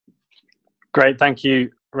Great, thank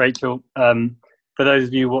you, Rachel. For those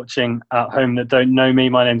of you watching at home that don't know me,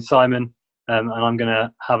 my name's Simon, and I'm going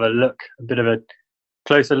to have a bit of a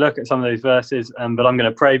closer look at some of those verses, but I'm going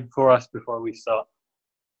to pray for us before we start.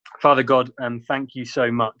 Father God, thank you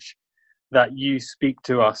so much that you speak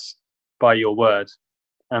to us by your word.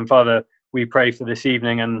 And Father, we pray for this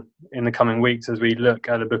evening and in the coming weeks as we look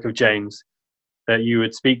at the book of James, that you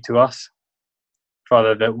would speak to us,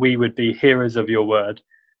 Father, that we would be hearers of your word,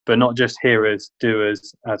 but not just hearers,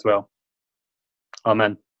 doers as well.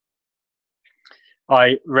 Amen.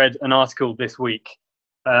 I read an article this week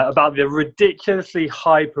about the ridiculously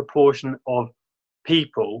high proportion of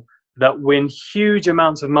people that win huge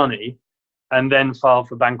amounts of money and then file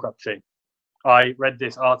for bankruptcy. I read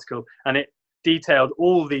this article and it detailed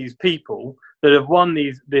all these people that have won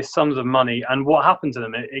these sums of money and what happened to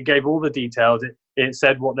them. It gave all the details. It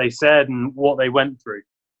said what they said and what they went through.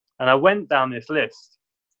 And I went down this list.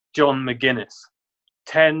 John McGuinness,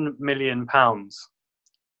 £10 million,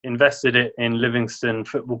 invested it in Livingston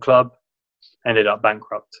Football Club, ended up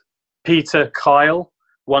bankrupt. Peter Kyle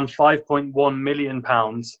won £5.1 million.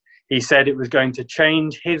 He said it was going to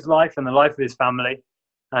change his life and the life of his family,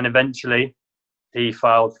 and eventually he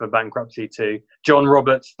filed for bankruptcy too. John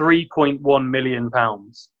Roberts, £3.1 million.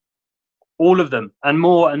 All of them, and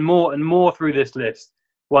more and more and more through this list,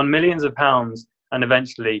 won millions of pounds and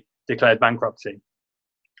eventually declared bankruptcy.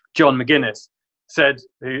 John McGuinness said,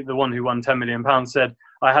 the one who won £10 million, said,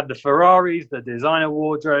 I had the Ferraris, the designer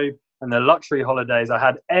wardrobe, and the luxury holidays. I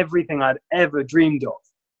had everything I'd ever dreamed of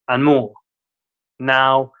and more.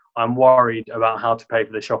 Now I'm worried about how to pay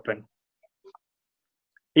for the shopping.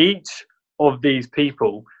 Each of these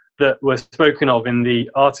people that were spoken of in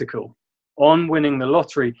the article on winning the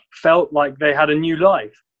lottery felt like they had a new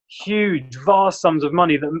life, huge, vast sums of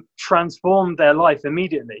money that transformed their life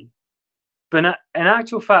immediately. But in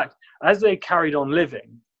actual fact, as they carried on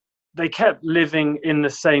living, they kept living in the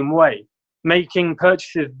same way, making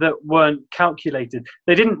purchases that weren't calculated.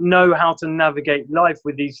 They didn't know how to navigate life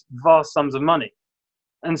with these vast sums of money.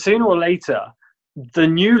 And sooner or later, the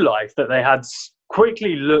new life that they had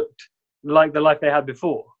quickly looked like the life they had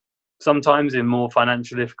before, sometimes in more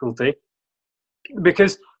financial difficulty,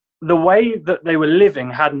 because the way that they were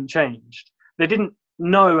living hadn't changed. They didn't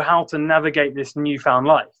know how to navigate this newfound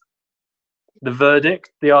life. The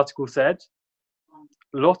verdict, the article said,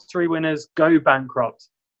 lottery winners go bankrupt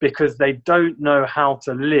because they don't know how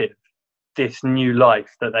to live this new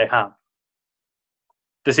life that they have.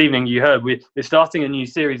 This evening, you heard we're starting a new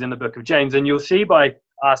series in the book of James, and you'll see by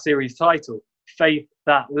our series title, Faith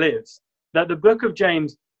That Lives, that the book of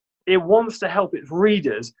James, it wants to help its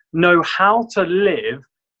readers know how to live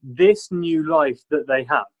this new life that they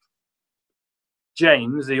have.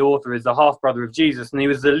 James, the author, is the half-brother of Jesus, and he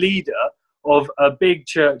was the leader of a big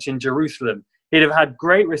church in Jerusalem. He'd have had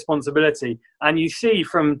great responsibility. And you see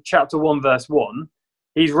from chapter 1, verse 1,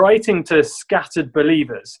 he's writing to scattered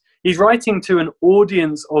believers. He's writing to an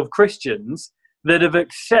audience of Christians that have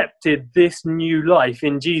accepted this new life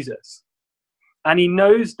in Jesus. And he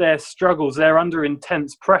knows their struggles. They're under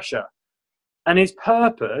intense pressure. And his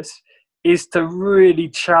purpose is to really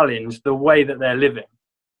challenge the way that they're living.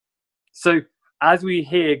 So as we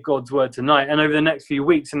hear God's word tonight and over the next few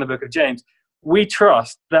weeks in the book of James, we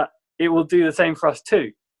trust that it will do the same for us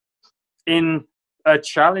too, in a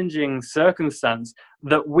challenging circumstance,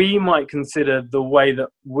 that we might consider the way that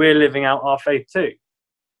we're living out our faith too.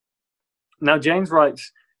 Now, James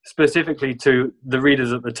writes specifically to the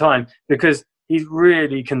readers at the time because he's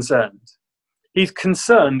really concerned. He's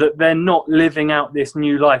concerned that they're not living out this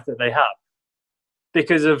new life that they have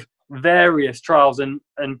because of various trials and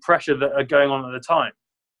pressure that are going on at the time.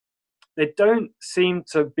 They don't seem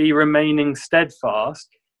to be remaining steadfast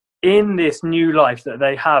in this new life that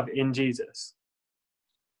they have in Jesus.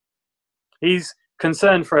 He's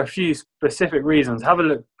concerned for a few specific reasons. Have a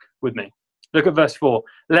look with me. Look at verse 4.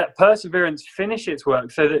 Let perseverance finish its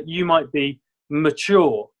work so that you might be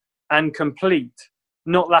mature and complete,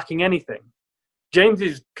 not lacking anything. James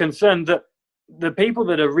is concerned that the people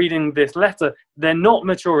that are reading this letter, they're not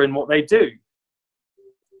mature in what they do.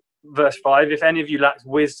 Verse 5, if any of you lacks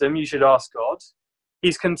wisdom, you should ask God.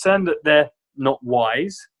 He's concerned that they're not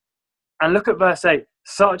wise. And look at verse 8.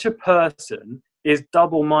 Such a person is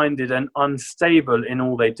double-minded and unstable in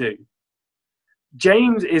all they do.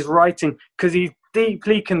 James is writing because he's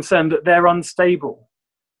deeply concerned that they're unstable.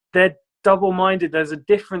 They're double-minded. There's a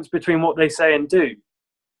difference between what they say and do.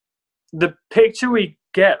 The picture we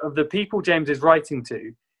get of the people James is writing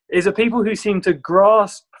to is a people who seem to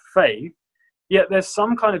grasp faith, yet there's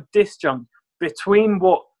some kind of disjunct between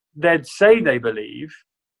what they'd say they believe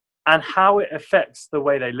and how it affects the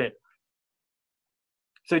way they live.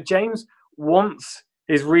 So James wants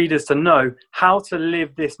his readers to know how to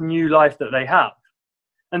live this new life that they have.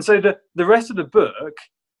 And so the rest of the book,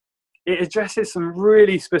 it addresses some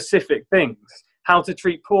really specific things. How to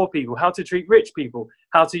treat poor people, how to treat rich people,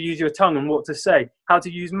 how to use your tongue and what to say, how to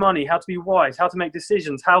use money, how to be wise, how to make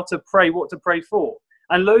decisions, how to pray, what to pray for,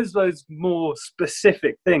 and loads more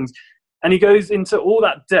specific things. And he goes into all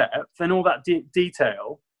that depth and all that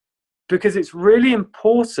detail because it's really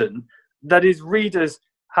important that his readers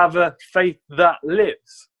have a faith that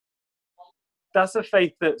lives. That's a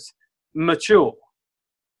faith that's mature.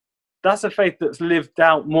 That's a faith that's lived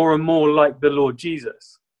out more and more like the Lord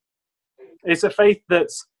Jesus. It's a faith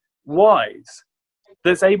that's wise,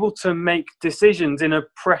 that's able to make decisions in a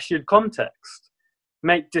pressured context,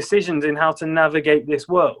 make decisions in how to navigate this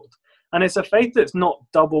world. And it's a faith that's not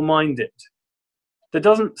double-minded, that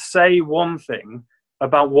doesn't say one thing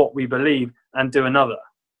about what we believe and do another.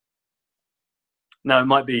 Now, it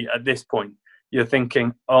might be at this point you're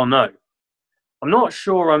thinking, oh no, I'm not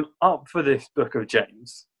sure I'm up for this book of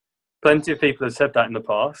James. Plenty of people have said that in the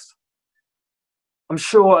past. I'm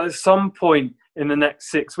sure at some point in the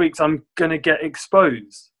next 6 weeks, I'm going to get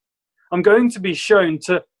exposed. I'm going to be shown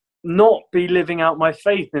to not be living out my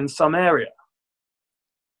faith in some area.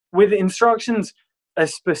 With instructions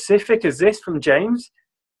as specific as this from James,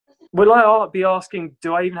 will I be asking,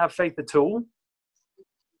 do I even have faith at all?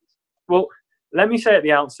 Well, let me say at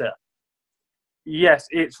the outset, yes,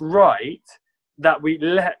 it's right that we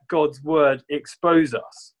let God's word expose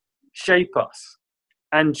us, shape us,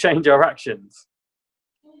 and change our actions.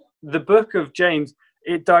 The book of James,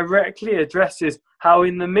 it directly addresses how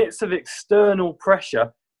in the midst of external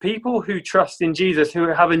pressure, people who trust in Jesus, who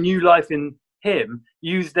have a new life in him,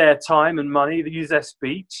 use their time and money, they use their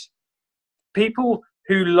speech. People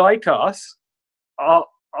who, like us, are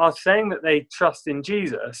saying that they trust in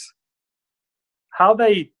Jesus, how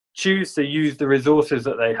they choose to use the resources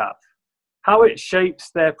that they have, how it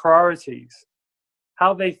shapes their priorities,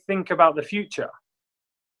 how they think about the future,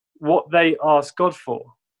 what they ask God for.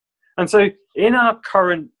 And so in our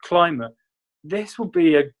current climate, this will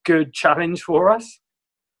be a good challenge for us,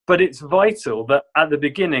 but it's vital that at the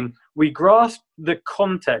beginning we grasp the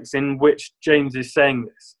context in which James is saying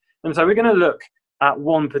this. And so we're going to look at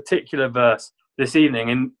one particular verse this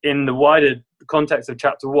evening in the wider context of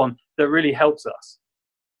chapter 1 that really helps us.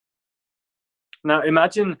 Now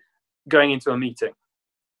imagine going into a meeting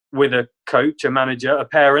with a coach, a manager, a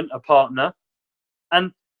parent, a partner,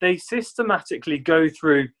 and they systematically go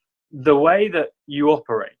through the way that you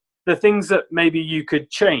operate, the things that maybe you could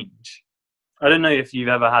change. I don't know if you've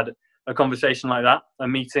ever had a conversation like that, a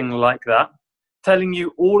meeting like that, telling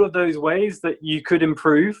you all of those ways that you could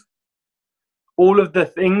improve, all of the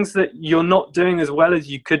things that you're not doing as well as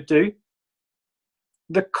you could do.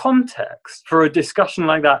 The context for a discussion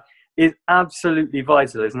like that is absolutely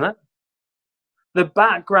vital, isn't it? The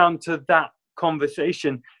background to that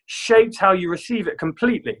conversation shapes how you receive it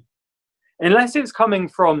completely. Unless it's coming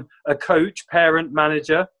from a coach, parent,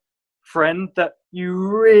 manager, friend that you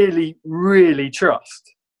really, really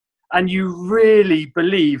trust and you really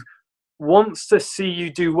believe wants to see you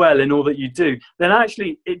do well in all that you do, then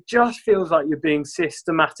actually it just feels like you're being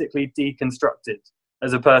systematically deconstructed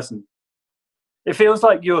as a person. It feels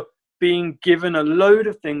like you're being given a load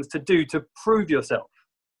of things to do to prove yourself.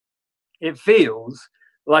 It feels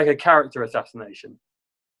like a character assassination.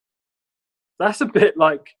 That's a bit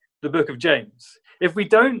like the book of James. If we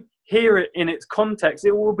don't hear it in its context,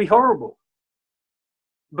 it will be horrible.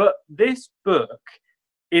 But this book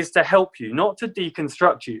is to help you, not to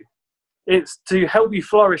deconstruct you. It's to help you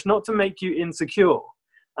flourish, not to make you insecure.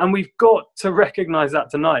 And we've got to recognize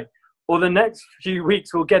that tonight, or the next few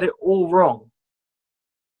weeks we'll get it all wrong.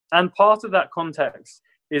 And part of that context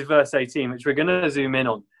is verse 18, which we're going to zoom in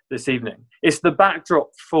on this evening. It's the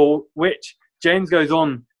backdrop for which James goes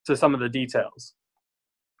on to some of the details.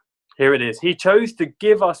 Here it is. He chose to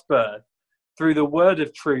give us birth through the word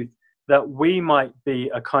of truth that we might be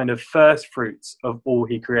a kind of first fruits of all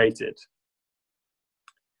he created.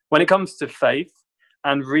 When it comes to faith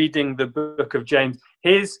and reading the book of James,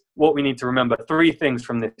 here's what we need to remember. 3 things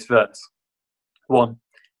from this verse. 1,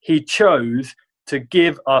 he chose to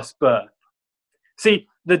give us birth. See,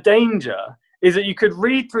 the danger is that you could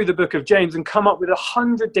read through the book of James and come up with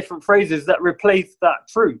 100 different phrases that replace that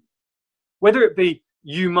truth. Whether it be,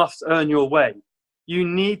 you must earn your way, you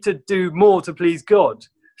need to do more to please God.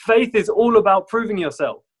 Faith is all about proving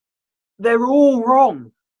yourself. They're all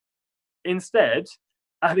wrong. Instead,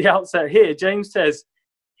 at the outset here, James says,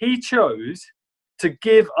 he chose to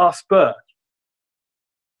give us birth.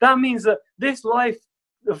 That means that this life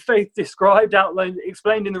of faith described, outlined,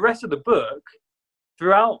 explained in the rest of the book,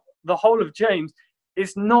 throughout the whole of James,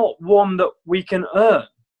 is not one that we can earn.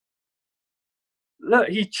 Look,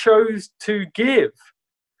 he chose to give.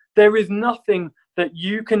 There is nothing that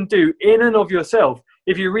you can do in and of yourself,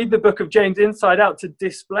 if you read the book of James inside out, to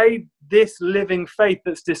display this living faith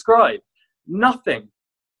that's described. Nothing.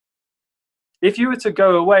 If you were to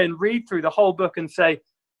go away and read through the whole book and say,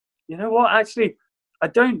 you know what, actually, I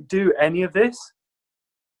don't do any of this.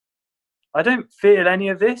 I don't feel any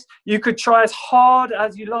of this. You could try as hard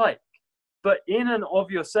as you like, but in and of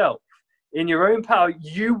yourself, in your own power,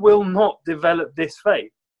 you will not develop this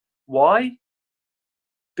faith. Why?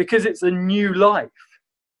 Because it's a new life.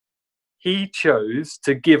 He chose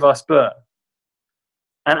to give us birth.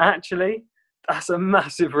 And actually, that's a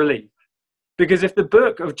massive relief. Because if the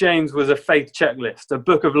book of James was a faith checklist, a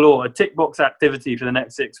book of law, a tick box activity for the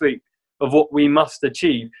next 6 weeks of what we must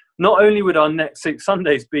achieve, not only would our next 6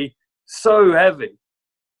 Sundays be so heavy,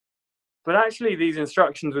 but actually these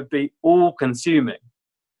instructions would be all consuming.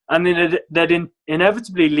 And then they'd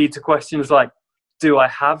inevitably lead to questions like, do I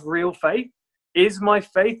have real faith? Is my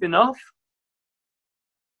faith enough?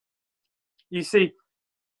 You see,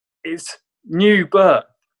 it's new birth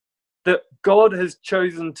that God has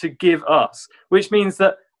chosen to give us, which means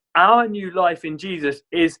that our new life in Jesus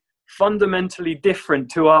is fundamentally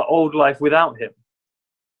different to our old life without him.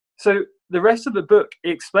 So the rest of the book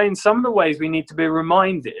explains some of the ways we need to be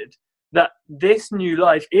reminded that this new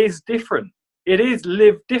life is different. It is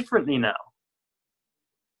lived differently now.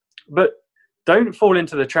 But don't fall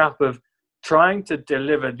into the trap of trying to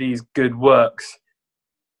deliver these good works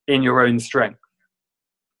in your own strength.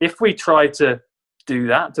 If we try to do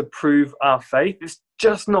that, to prove our faith, it's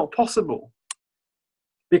just not possible.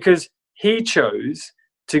 Because he chose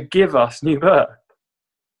to give us new birth.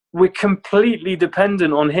 We're completely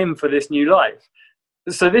dependent on him for this new life.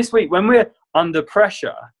 So this week, when we're under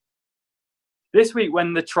pressure, this week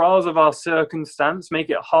when the trials of our circumstance make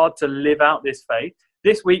it hard to live out this faith,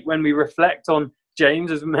 this week when we reflect on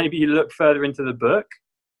James as maybe you look further into the book,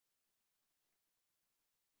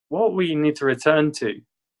 what we need to return to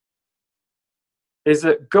is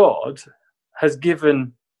that God has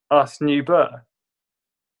given us new birth.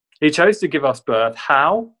 He chose to give us birth.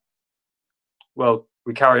 How? Well,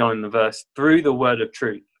 we carry on in the verse, through the word of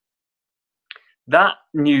truth. That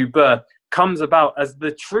new birth comes about as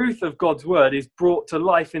the truth of God's word is brought to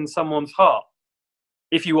life in someone's heart.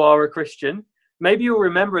 If you are a Christian, maybe you'll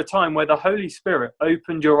remember a time where the Holy Spirit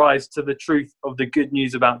opened your eyes to the truth of the good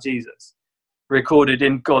news about Jesus, recorded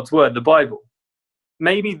in God's word, the Bible.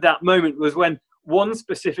 Maybe that moment was when one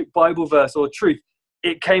specific Bible verse or truth,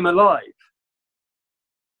 it came alive.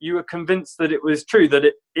 You were convinced that it was true, that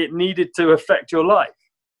it needed to affect your life.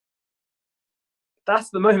 That's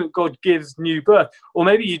the moment God gives new birth. Or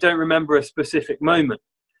maybe you don't remember a specific moment,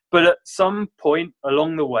 but at some point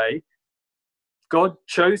along the way, God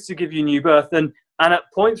chose to give you new birth. And at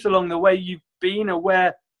points along the way, you've been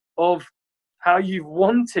aware of how you've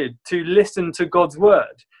wanted to listen to God's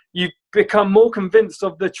word. You've become more convinced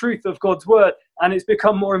of the truth of God's word, and it's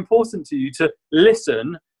become more important to you to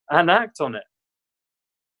listen and act on it.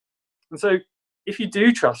 And so if you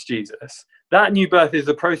do trust Jesus, that new birth is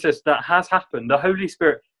a process that has happened. The Holy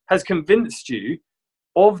Spirit has convinced you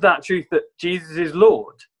of that truth that Jesus is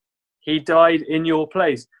Lord. He died in your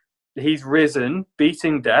place. He's risen,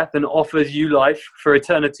 beating death, and offers you life for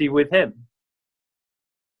eternity with him.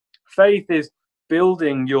 Faith is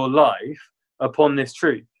building your life upon this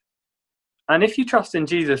truth. And if you trust in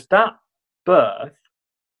Jesus, that birth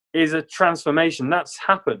is a transformation that's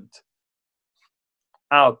happened.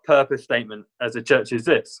 Our purpose statement as a church is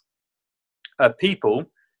this: a people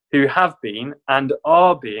who have been and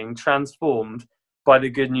are being transformed by the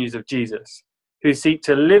good news of Jesus, who seek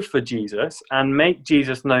to live for Jesus and make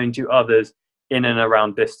Jesus known to others in and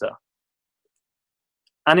around Bicester.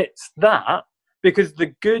 And it's that because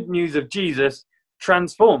the good news of Jesus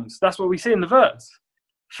transforms. That's what we see in the verse.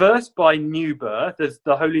 First, by new birth, as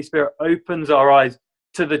the Holy Spirit opens our eyes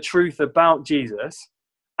to the truth about Jesus,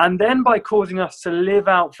 and then by causing us to live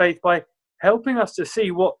out faith, by helping us to see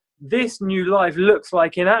what this new life looks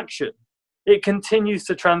like in action. It continues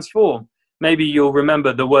to transform. Maybe you'll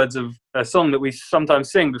remember the words of a song that we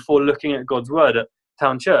sometimes sing before looking at God's word at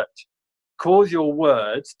Town Church. Cause your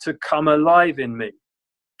words to come alive in me.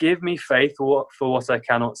 Give me faith for what I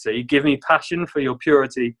cannot see. Give me passion for your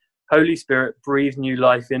purity. Holy Spirit, breathe new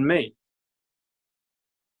life in me.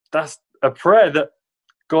 That's a prayer that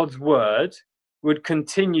God's word would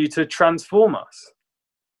continue to transform us.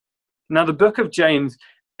 Now, the book of James,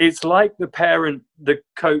 it's like the parent, the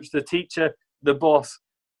coach, the teacher, the boss,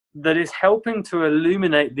 that is helping to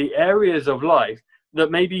illuminate the areas of life that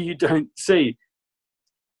maybe you don't see.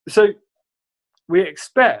 So we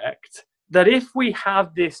expect that if we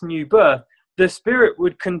have this new birth, the Spirit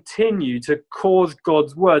would continue to cause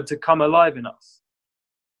God's word to come alive in us.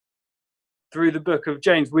 Through the book of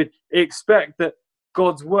James, we'd expect that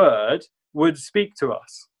God's word would speak to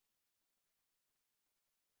us.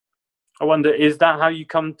 I wonder, is that how you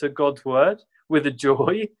come to God's word? With a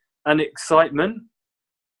joy and excitement?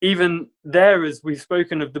 Even there, as we've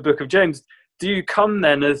spoken of the book of James, do you come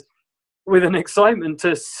then with an excitement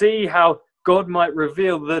to see how God might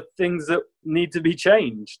reveal the things that need to be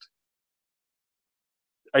changed?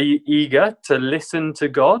 Are you eager to listen to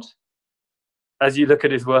God as you look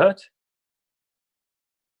at his word?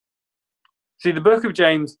 See, the book of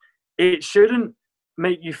James, it shouldn't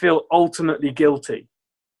make you feel ultimately guilty.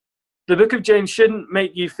 The book of James shouldn't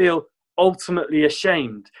make you feel ultimately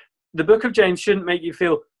ashamed. The book of James shouldn't make you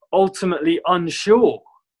feel ultimately unsure.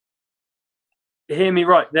 Hear me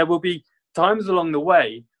right. There will be times along the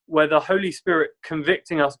way where the Holy Spirit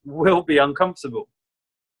convicting us will be uncomfortable.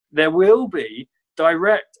 There will be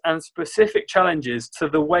direct and specific challenges to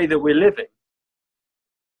the way that we're living.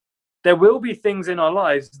 There will be things in our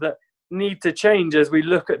lives that need to change as we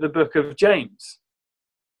look at the book of James.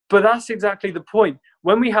 But that's exactly the point.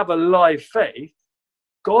 When we have a live faith,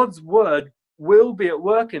 God's word will be at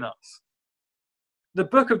work in us. The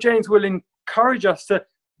book of James will encourage us to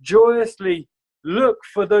joyously look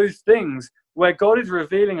for those things where God is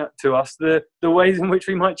revealing to us the ways in which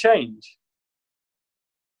we might change.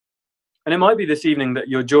 And it might be this evening that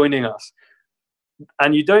you're joining us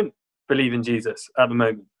and you don't believe in Jesus at the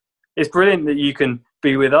moment. It's brilliant that you can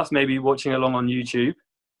be with us, maybe watching along on YouTube.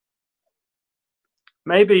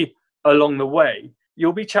 Maybe along the way,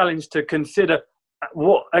 you'll be challenged to consider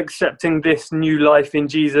what accepting this new life in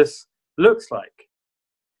Jesus looks like.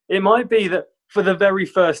 It might be that for the very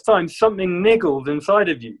first time, something niggles inside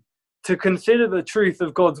of you to consider the truth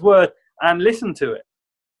of God's word and listen to it.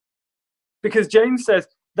 Because James says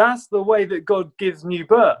that's the way that God gives new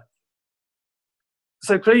birth.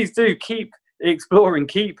 So please do keep exploring,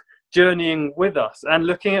 keep journeying with us and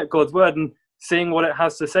looking at God's word and seeing what it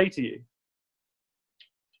has to say to you.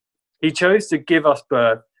 He chose to give us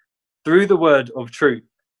birth through the word of truth.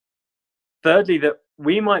 Thirdly, that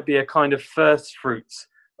we might be a kind of first fruits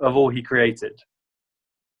of all he created.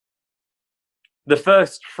 The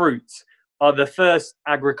first fruits are the first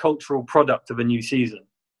agricultural product of a new season.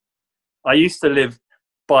 I used to live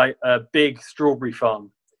by a big strawberry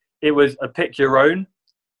farm. It was a pick your own.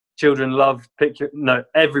 Children love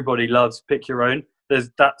everybody loves pick your own. There's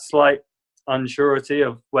that slight unsurety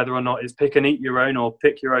of whether or not it's pick and eat your own or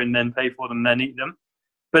pick your own, then pay for them, then eat them.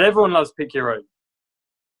 But everyone loves pick your own.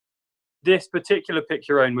 This particular pick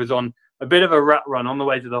your own was on a bit of a rat run on the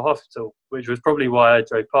way to the hospital, which was probably why I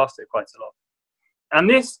drove past it quite a lot. And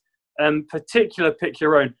this particular pick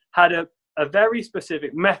your own had a very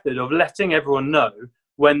specific method of letting everyone know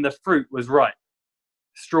when the fruit was ripe.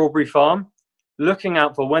 Strawberry farm, looking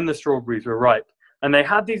out for when the strawberries were ripe. And they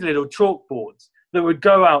had these little chalkboards that would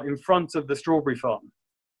go out in front of the strawberry farm.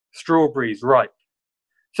 Strawberries ripe.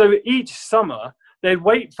 So each summer, they'd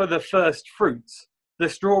wait for the first fruits, the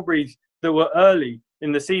strawberries that were early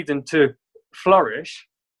in the season, to flourish.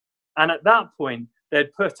 And at that point,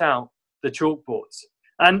 they'd put out the chalkboards.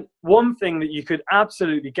 And one thing that you could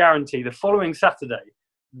absolutely guarantee, the following Saturday,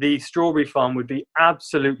 the strawberry farm would be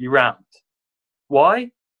absolutely rammed.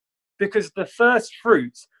 Why? Because the first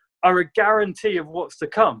fruits are a guarantee of what's to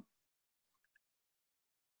come.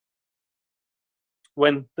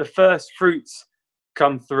 When the first fruits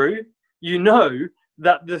come through, you know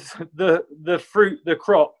that the fruit, the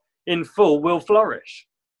crop in full will flourish.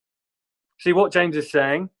 See, what James is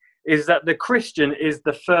saying is that the Christian is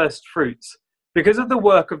the first fruits. Because of the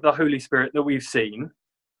work of the Holy Spirit that we've seen,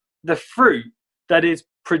 the fruit that is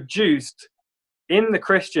produced in the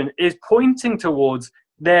Christian is pointing towards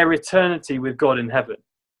their eternity with God in heaven.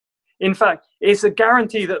 In fact, it's a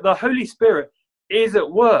guarantee that the Holy Spirit is at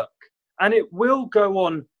work and it will go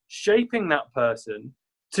on shaping that person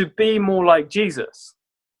to be more like Jesus.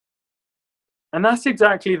 And that's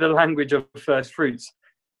exactly the language of first fruits.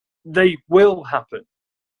 They will happen.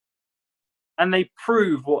 And they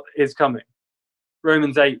prove what is coming.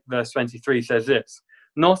 Romans 8 verse 23 says this: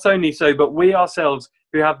 "Not only so, but we ourselves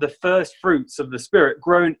who have the first fruits of the Spirit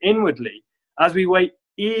groan inwardly as we wait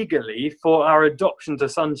eagerly for our adoption to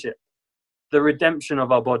sonship, the redemption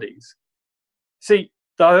of our bodies." See,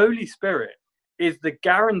 the Holy Spirit is the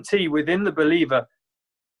guarantee within the believer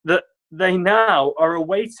that they now are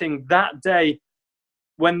awaiting that day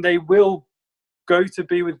when they will go to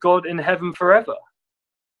be with God in heaven forever.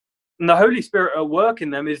 And the Holy Spirit at work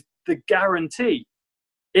in them is the guarantee.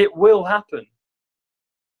 It will happen.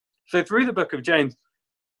 So through the book of James,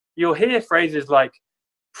 you'll hear phrases like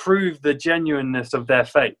prove the genuineness of their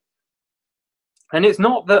faith. And it's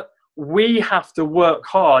not that we have to work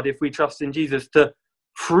hard if we trust in Jesus to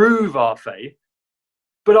prove our faith,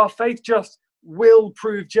 but our faith just will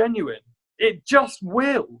prove genuine. It just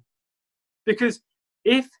will. Because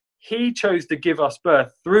if he chose to give us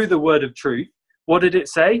birth through the word of truth, what did it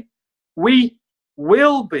say? We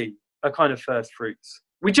will be a kind of first fruits.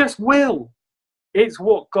 We just will. It's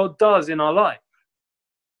what God does in our life.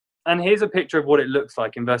 And here's a picture of what it looks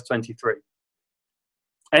like in verse 23.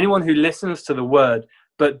 Anyone who listens to the word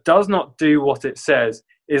but does not do what it says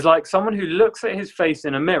is like someone who looks at his face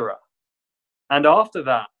in a mirror, and after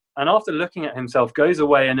looking at himself, goes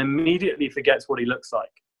away and immediately forgets what he looks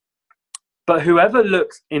like. But whoever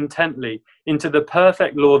looks intently into the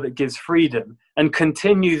perfect law that gives freedom and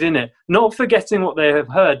continues in it, not forgetting what they have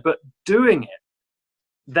heard, but doing it,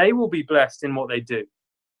 they will be blessed in what they do.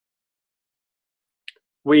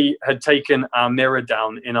 We had taken our mirror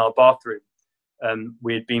down in our bathroom.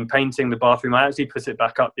 We had been painting the bathroom. I actually put it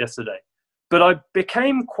back up yesterday. But I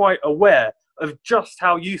became quite aware of just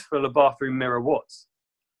how useful a bathroom mirror was.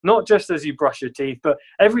 Not just as you brush your teeth, but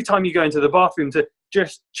every time you go into the bathroom to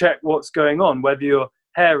just check what's going on, whether your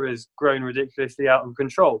hair has grown ridiculously out of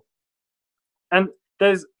control. And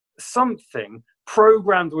there's something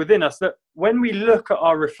programmed within us that when we look at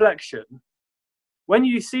our reflection, when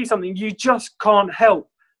you see something, you just can't help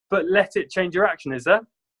but let it change your action, is there?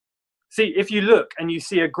 See, if you look and you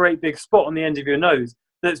see a great big spot on the end of your nose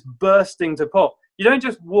that's bursting to pop, you don't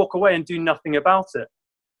just walk away and do nothing about it.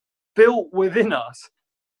 Built within us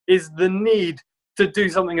is the need to do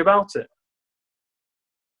something about it.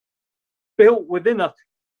 Built within us,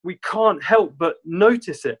 we can't help but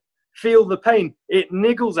notice it, feel the pain. It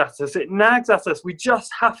niggles at us, it nags at us. We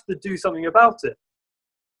just have to do something about it.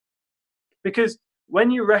 Because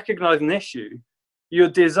when you recognize an issue, your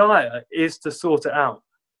desire is to sort it out.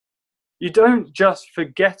 You don't just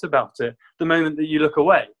forget about it the moment that you look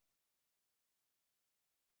away.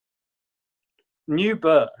 New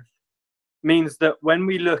birth means that when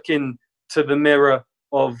we look into the mirror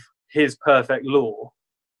of his perfect law,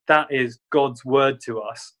 that is God's word to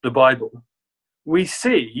us, the Bible, we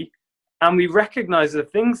see and we recognize the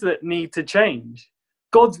things that need to change.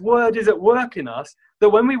 God's word is at work in us, that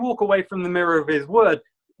when we walk away from the mirror of his word,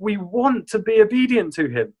 we want to be obedient to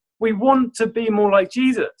him. We want to be more like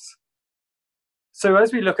Jesus. So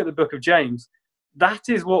as we look at the book of James, that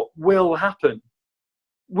is what will happen.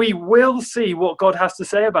 We will see what God has to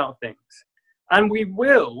say about things, and we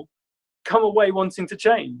will come away wanting to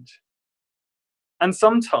change. And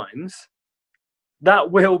sometimes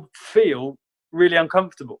that will feel really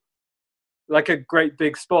uncomfortable, like a great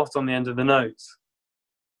big spot on the end of the nose.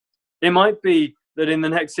 It might be that in the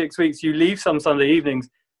next 6 weeks you leave some Sunday evenings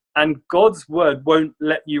and God's word won't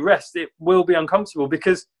let you rest. It will be uncomfortable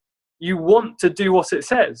because you want to do what it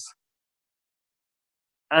says.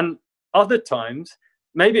 And other times,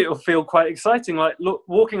 maybe it will feel quite exciting, like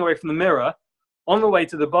walking away from the mirror on the way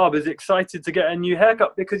to the barber's, excited to get a new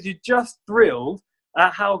haircut because you're just thrilled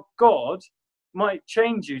at how God might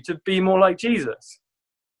change you to be more like Jesus.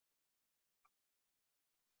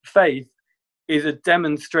 Faith is a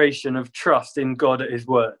demonstration of trust in God at his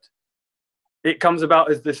word. It comes about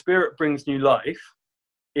as the Spirit brings new life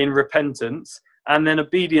in repentance and then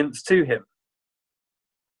obedience to him.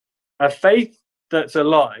 A faith that's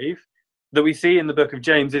alive, that we see in the book of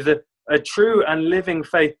James, is a true and living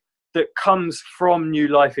faith that comes from new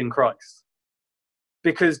life in Christ.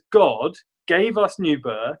 Because God gave us new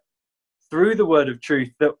birth through the word of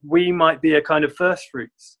truth that we might be a kind of first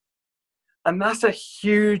fruits. And that's a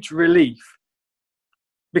huge relief.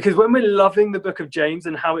 Because when we're loving the book of James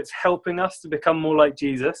and how it's helping us to become more like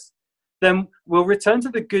Jesus, then we'll return to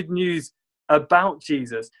the good news about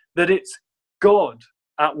Jesus, that it's God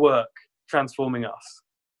at work transforming us.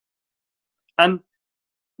 And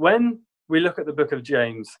when we look at the book of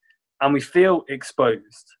James and we feel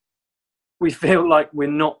exposed, we feel like we're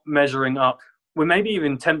not measuring up, we're maybe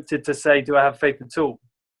even tempted to say, do I have faith at all?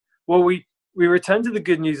 Well, we return to the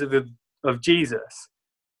good news of Jesus,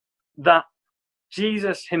 that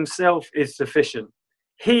Jesus himself is sufficient.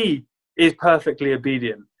 He is perfectly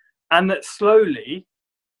obedient. And that slowly,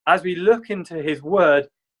 as we look into his word,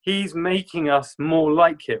 he's making us more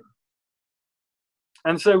like him.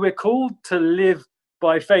 And so we're called to live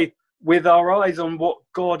by faith with our eyes on what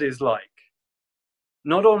God is like,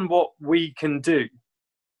 not on what we can do.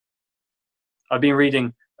 I've been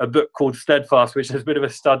reading a book called Steadfast, which is a bit of a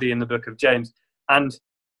study in the book of James. And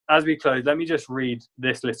as we close, let me just read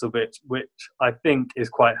this little bit, which I think is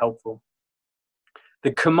quite helpful.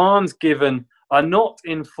 The commands given are not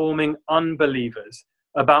informing unbelievers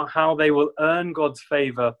about how they will earn God's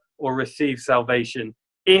favor or receive salvation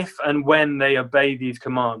if and when they obey these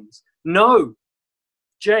commands. No,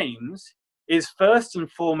 James is first and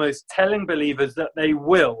foremost telling believers that they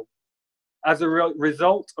will, as a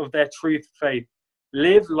result of their true faith,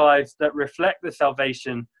 live lives that reflect the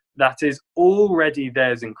salvation that is already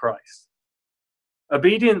theirs in Christ.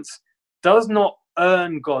 Obedience does not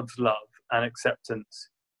earn God's love and acceptance.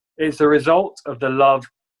 It's a result of the love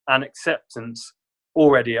and acceptance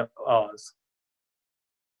already ours.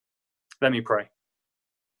 Let me pray.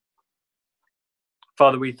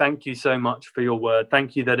 Father, we thank you so much for your word.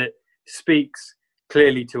 Thank you that it speaks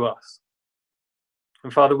clearly to us.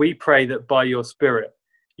 And Father, we pray that by your Spirit,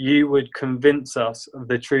 you would convince us of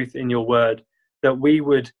the truth in your word, that we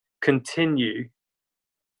would continue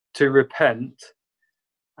to repent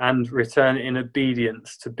and return in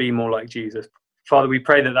obedience to be more like Jesus. Father, we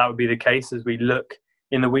pray that that would be the case as we look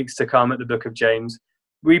in the weeks to come at the book of James.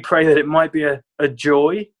 We pray that it might be a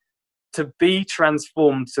joy to be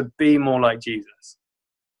transformed, to be more like Jesus.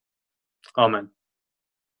 Amen.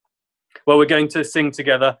 Well, we're going to sing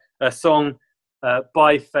together a song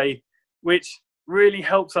by faith, which really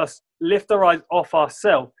helps us lift our eyes off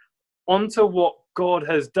ourselves onto what God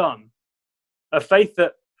has done. A faith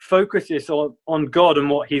that focuses on God and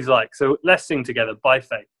what he's like. So let's sing together, By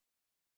Faith.